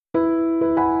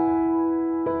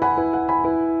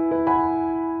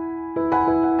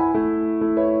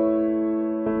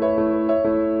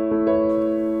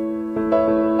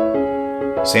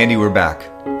Sandy, we're back.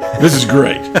 This is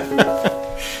great.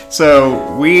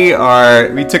 So we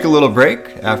took a little break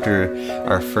after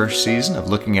our first season of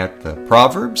looking at the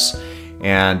Proverbs,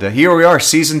 and here we are,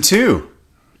 season 2.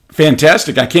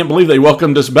 Fantastic. I can't believe they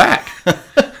welcomed us back.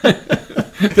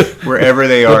 Wherever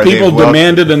they are. The people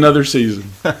demanded another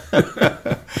season.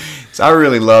 So I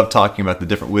really love talking about the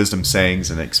different wisdom sayings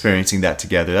and experiencing that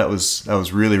together. That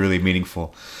was really, really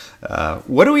meaningful.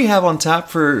 What do we have on tap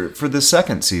for the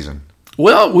second season?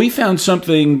 Well, we found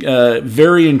something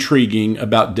very intriguing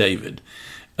about David.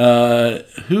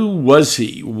 Who was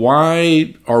he?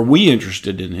 Why are we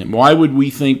interested in him? Why would we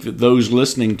think that those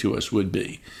listening to us would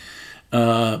be?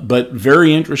 But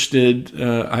very interested,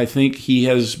 I think he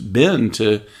has been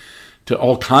to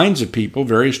all kinds of people,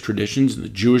 various traditions in the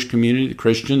Jewish community, the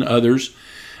Christian, others.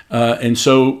 And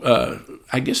so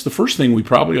I guess the first thing we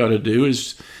probably ought to do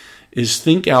is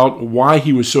think out why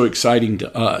he was so exciting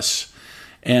to us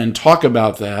and talk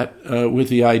about that with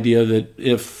the idea that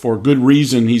if for good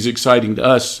reason he's exciting to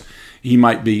us, he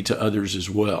might be to others as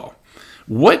well.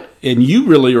 And you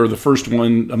really are the first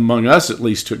one among us, at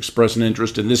least, to express an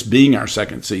interest in this being our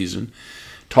second season,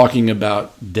 talking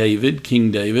about David,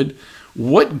 King David.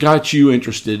 What got you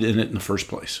interested in it in the first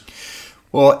place?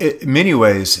 Well, in many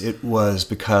ways, it was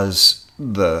because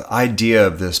the idea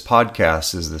of this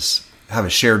podcast is have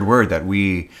a shared word that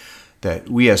we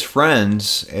as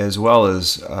friends, as well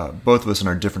as both of us in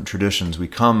our different traditions, we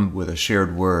come with a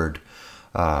shared word.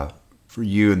 For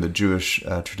you in the Jewish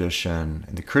tradition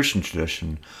and the Christian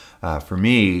tradition, for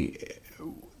me,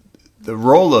 the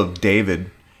role of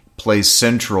David plays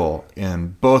central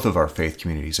in both of our faith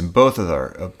communities and both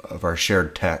of our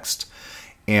shared text.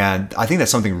 And I think that's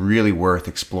something really worth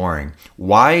exploring.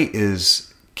 Why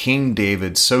is King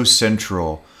David so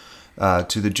central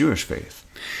to the Jewish faith?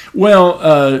 Well,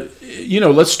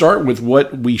 let's start with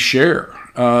what we share,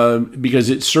 because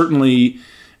it certainly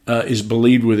is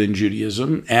believed within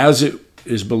Judaism, as it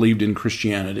is believed in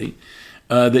Christianity,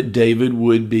 that David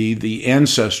would be the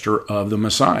ancestor of the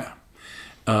Messiah.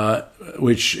 And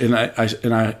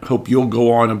I hope you'll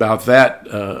go on about that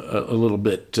a little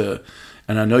bit,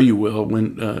 and I know you will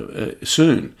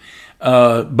soon.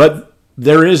 But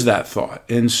there is that thought,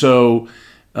 and so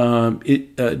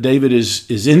David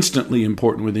is instantly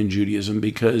important within Judaism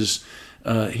because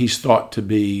he's thought to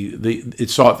be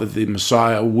it's thought that the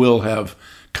Messiah will have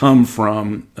come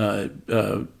from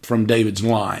David's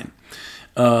line.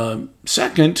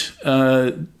 Second,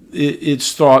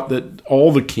 it's thought that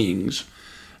all the kings,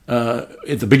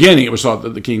 at the beginning it was thought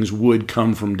that the kings would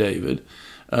come from David.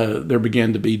 There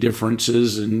began to be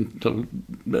differences and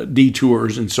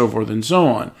detours and so forth and so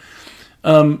on.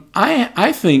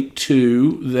 I think,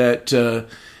 too, that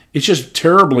it's just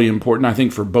terribly important, I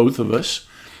think, for both of us,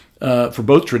 for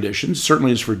both traditions,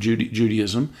 certainly as for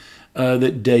Judaism,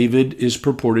 that David is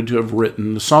purported to have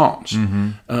written the Psalms,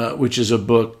 which is a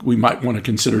book we might want to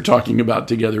consider talking about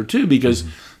together, too, because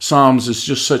Psalms is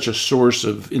just such a source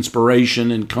of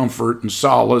inspiration and comfort and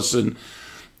solace and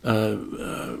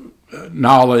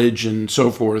knowledge and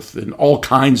so forth in all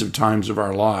kinds of times of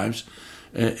our lives,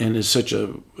 and is such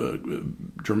a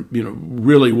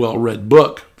really well-read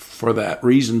book for that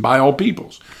reason by all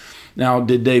peoples. Now,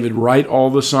 did David write all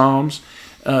the Psalms?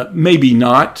 Maybe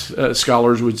not,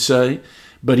 scholars would say,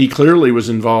 but he clearly was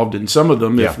involved in some of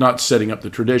them, if not setting up the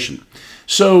tradition.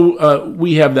 So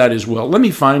we have that as well. Let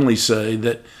me finally say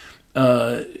that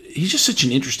he's just such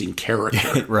an interesting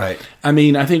character. Right. I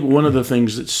mean, I think one of the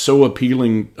things that's so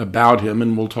appealing about him,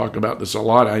 and we'll talk about this a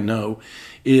lot, I know,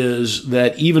 is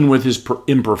that even with his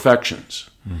imperfections,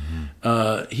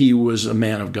 he was a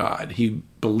man of God. He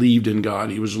believed in God.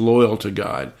 He was loyal to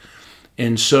God.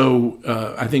 And so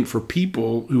I think for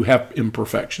people who have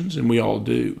imperfections, and we all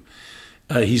do,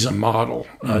 he's a model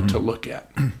to look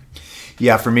at.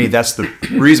 Yeah, for me, that's the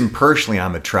reason personally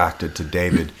I'm attracted to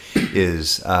David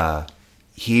is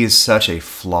he is such a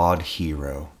flawed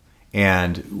hero.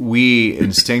 And we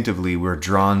instinctively, we're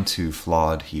drawn to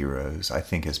flawed heroes, I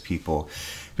think, as people,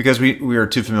 because we are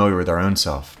too familiar with our own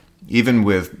self. Even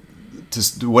with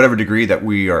to whatever degree that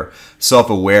we are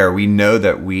self-aware, we know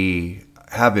that we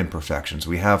have imperfections,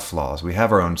 we have flaws, we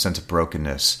have our own sense of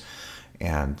brokenness.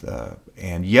 And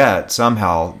yet,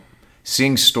 somehow,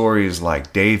 seeing stories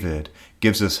like David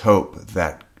gives us hope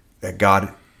that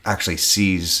God actually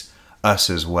sees us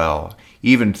as well,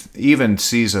 even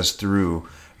sees us through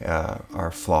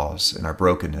our flaws and our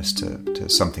brokenness to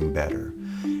something better.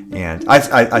 And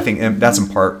I think that's in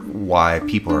part why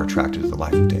people are attracted to the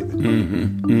life of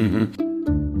David.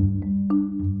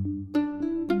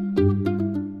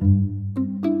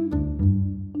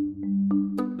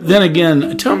 then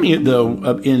again, tell me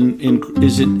though,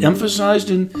 is it emphasized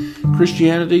in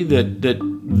Christianity that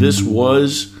this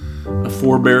was a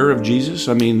forebearer of Jesus?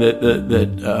 I mean,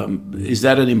 is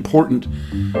that an important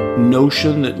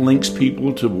notion that links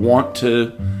people to want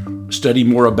to study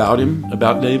more about him,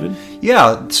 about David?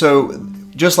 Yeah. So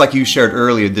just like you shared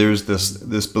earlier, there's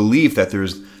this belief that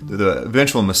the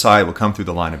eventual Messiah will come through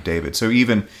the line of David. So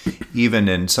even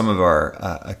in some of our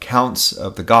accounts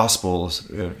of the Gospels,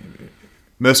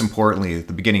 most importantly, at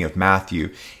the beginning of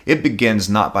Matthew, it begins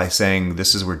not by saying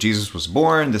this is where Jesus was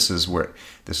born, this is what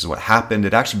happened.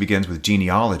 It actually begins with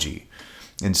genealogy.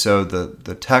 And so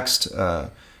the text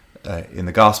in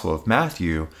the Gospel of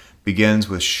Matthew begins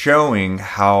with showing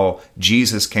how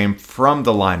Jesus came from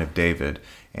the line of David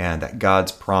and that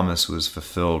God's promise was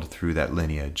fulfilled through that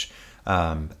lineage.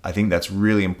 I think that's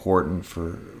really important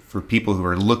for people who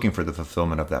are looking for the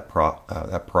fulfillment of that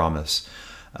promise.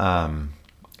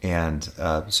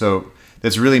 So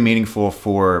that's really meaningful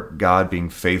for God being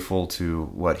faithful to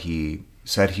what he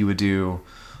said he would do.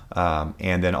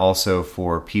 And then also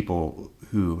for people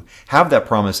who have that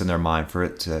promise in their mind, for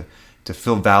it to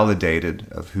feel validated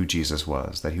of who Jesus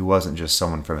was, that he wasn't just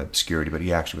someone from obscurity, but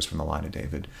he actually was from the line of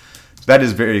David. So that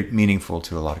is very meaningful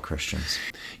to a lot of Christians.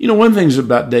 One of the things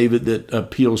about David that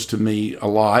appeals to me a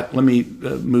lot, let me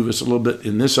move us a little bit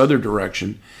in this other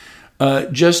direction,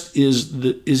 just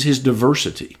is his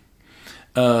diversity.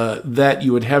 That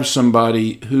you would have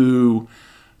somebody who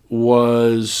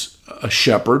was a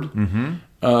shepherd,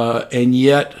 and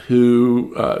yet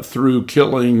who, through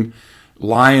killing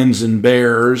lions and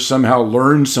bears, somehow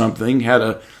learned something, had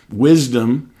a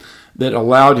wisdom that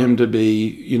allowed him to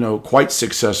be, quite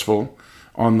successful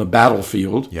on the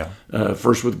battlefield. Yeah.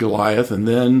 First with Goliath, and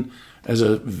then as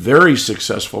a very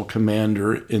successful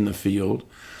commander in the field,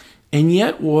 and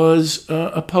yet was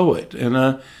a poet and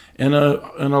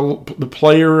the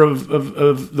player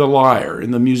of the lyre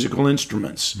and the musical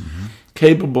instruments,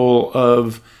 capable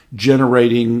of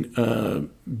generating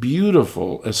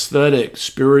beautiful, aesthetic,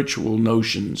 spiritual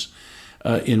notions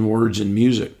in words and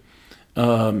music.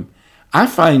 I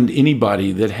find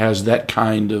anybody that has that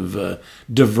kind of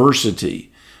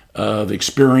diversity of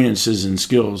experiences and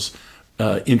skills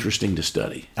interesting to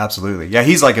study. Absolutely. Yeah,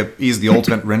 he's the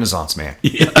ultimate Renaissance man.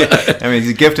 I mean,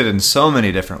 he's gifted in so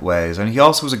many different ways, and he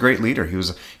also was a great leader. He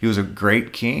was a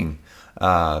great king.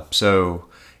 So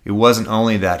it wasn't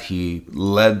only that he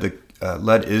led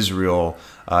Israel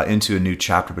into a new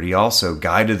chapter, but he also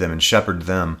guided them and shepherded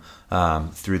them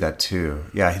through that too.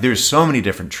 Yeah, there's so many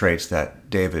different traits that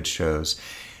David shows.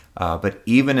 But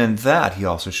even in that, he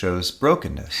also shows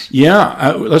brokenness.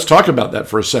 Yeah, let's talk about that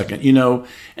for a second. And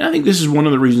I think this is one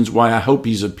of the reasons why I hope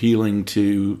he's appealing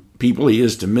to people, he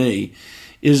is to me,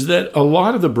 is that a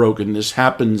lot of the brokenness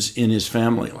happens in his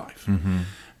family life.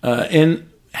 And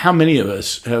how many of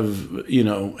us have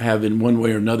in one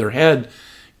way or another had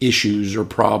issues or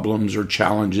problems or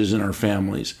challenges in our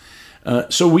families?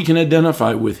 So we can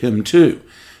identify with him too.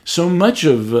 So much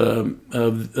of the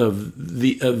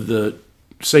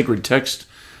sacred text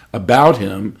about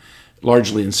him,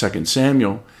 largely in 2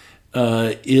 Samuel,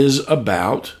 is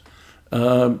about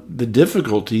the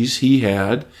difficulties he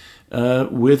had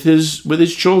with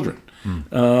his children,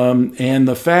 and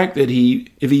the fact that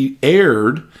if he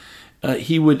erred,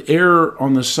 he would err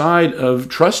on the side of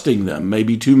trusting them,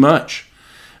 maybe too much,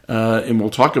 and we'll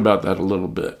talk about that a little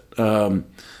bit.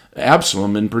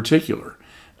 Absalom in particular,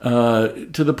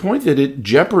 to the point that it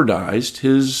jeopardized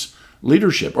his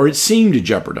leadership, or it seemed to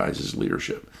jeopardize his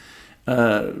leadership.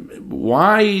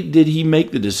 Why did he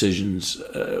make the decisions?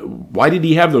 Why did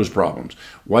he have those problems?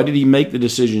 Why did he make the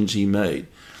decisions he made?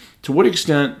 To what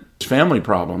extent family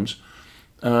problems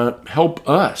help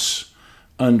us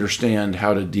understand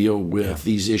how to deal with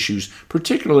these issues,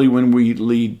 particularly when we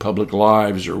lead public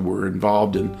lives or we're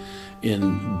involved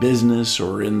in business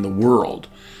or in the world,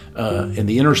 and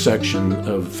the intersection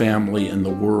of family and the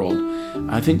world.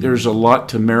 I think there's a lot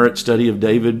to merit study of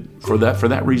David for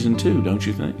that reason too, don't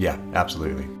you think? Yeah,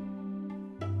 absolutely.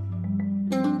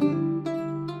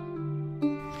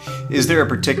 Is there a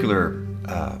particular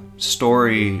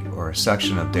story or a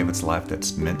section of David's life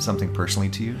that's meant something personally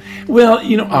to you? Well,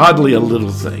 oddly, a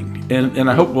little thing, and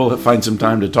I hope we'll find some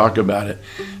time to talk about it.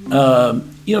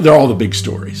 They're all the big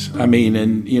stories. I mean,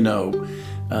 and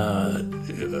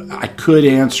I could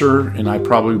answer, and I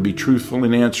probably would be truthful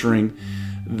in answering,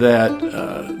 that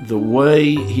the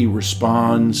way he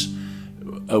responds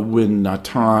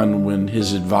when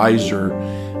his advisor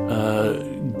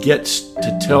gets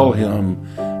to tell him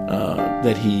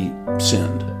that he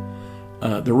sinned.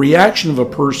 The reaction of a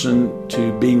person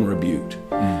to being rebuked.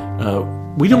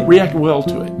 we don't react well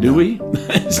to it, do we?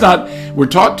 It's not. We're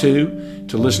taught to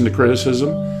listen to criticism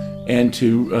and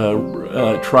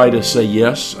to try to say,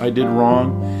 yes, I did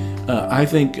wrong. I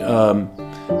think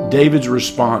David's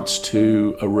response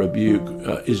to a rebuke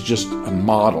is just a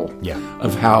model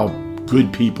of how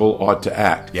good people ought to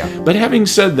act. But having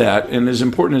said that, and as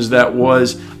important as that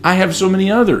was, I have so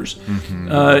many others.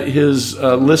 His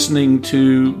listening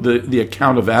to the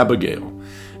account of Abigail,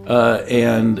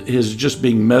 and his just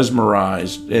being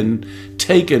mesmerized and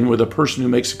taken with a person who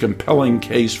makes a compelling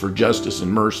case for justice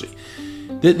and mercy,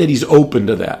 that he's open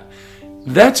to that.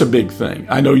 That's a big thing.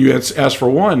 I know you asked for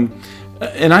one,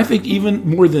 and I think even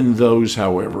more than those,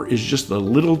 however, is just the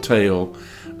little tale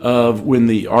of when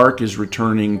the ark is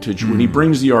returning to, when he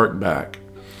brings the ark back,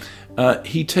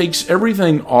 he takes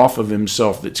everything off of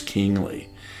himself that's kingly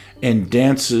and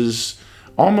dances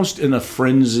almost in a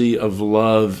frenzy of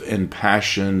love and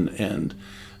passion and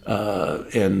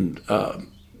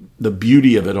the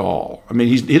beauty of it all. I mean,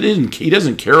 he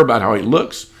doesn't care about how he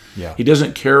looks. He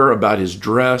doesn't care about his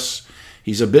dress.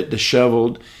 He's a bit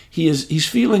disheveled. He's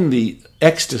feeling the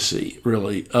ecstasy,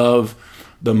 really, of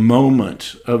the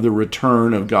moment of the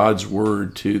return of God's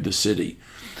word to the city.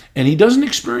 And he doesn't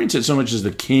experience it so much as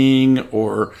the king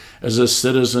or as a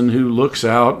citizen who looks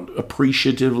out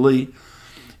appreciatively.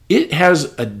 It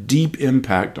has a deep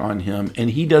impact on him,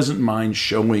 and he doesn't mind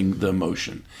showing the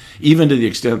emotion, even to the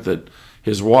extent that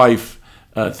his wife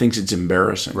thinks it's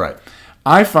embarrassing. Right.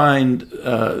 I find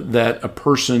that a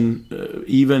person,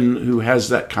 even who has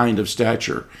that kind of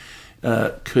stature,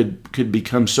 could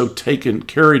become so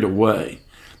carried away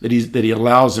that he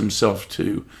allows himself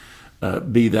to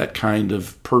be that kind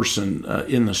of person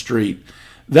in the street.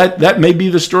 That may be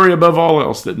the story above all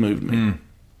else that moved me.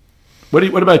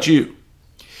 What about you?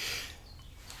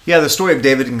 Yeah, the story of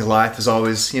David and Goliath is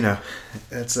always,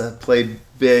 it's played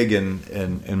big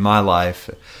in my life.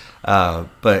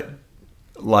 But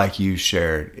like you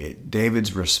shared,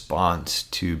 David's response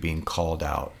to being called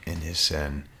out in his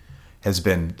sin has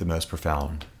been the most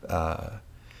profound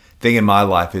thing in my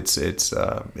life.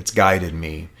 It's guided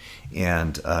me,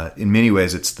 and in many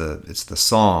ways, it's the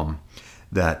psalm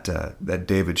that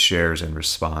David shares in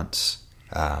response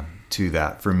to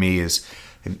that. For me, is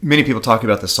many people talk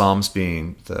about the Psalms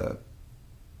being the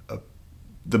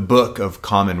book of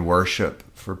common worship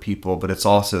for people, but it's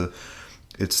also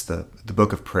the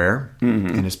book of prayer,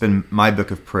 and it's been my book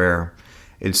of prayer.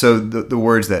 And so the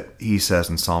words that he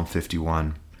says in Psalm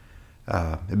 51,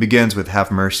 it begins with, "Have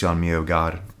mercy on me, O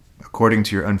God, according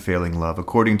to your unfailing love,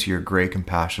 according to your great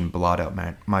compassion, blot out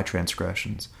my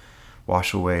transgressions,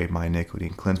 wash away my iniquity,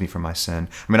 and cleanse me from my sin."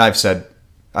 I mean, I've said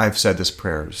this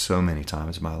prayer so many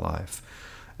times in my life,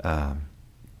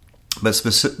 but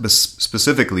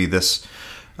specifically this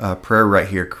prayer right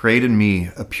here: "Create in me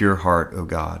a pure heart, O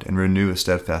God, and renew a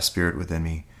steadfast spirit within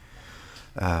me.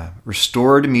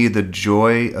 Restore to me the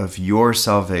joy of your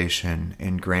salvation,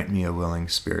 and grant me a willing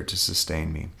spirit to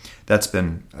sustain me." That's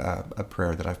been a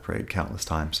prayer that I've prayed countless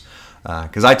times,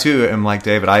 because I too am like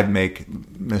David. I make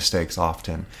mistakes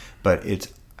often, but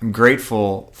I'm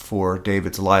grateful for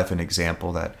David's life and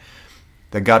example that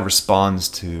God responds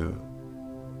to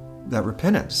that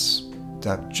repentance,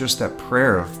 that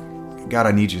prayer of, "God,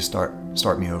 I need you to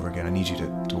start me over again. I need you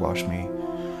to wash me,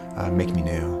 make me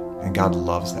new." And God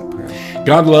loves that prayer.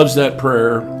 God loves that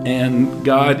prayer,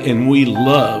 and we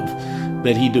love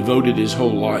that he devoted his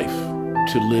whole life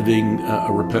to living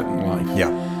a repentant life.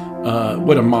 Yeah.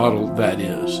 What a model that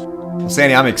is. Well,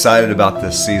 Sandy, I'm excited about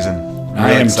this season.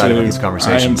 I am excited too. about these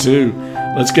conversations. I am too.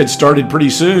 Let's get started pretty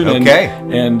soon. Okay.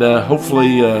 And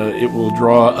hopefully it will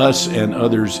draw us and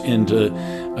others into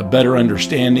a better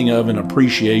understanding of and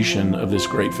appreciation of this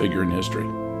great figure in history.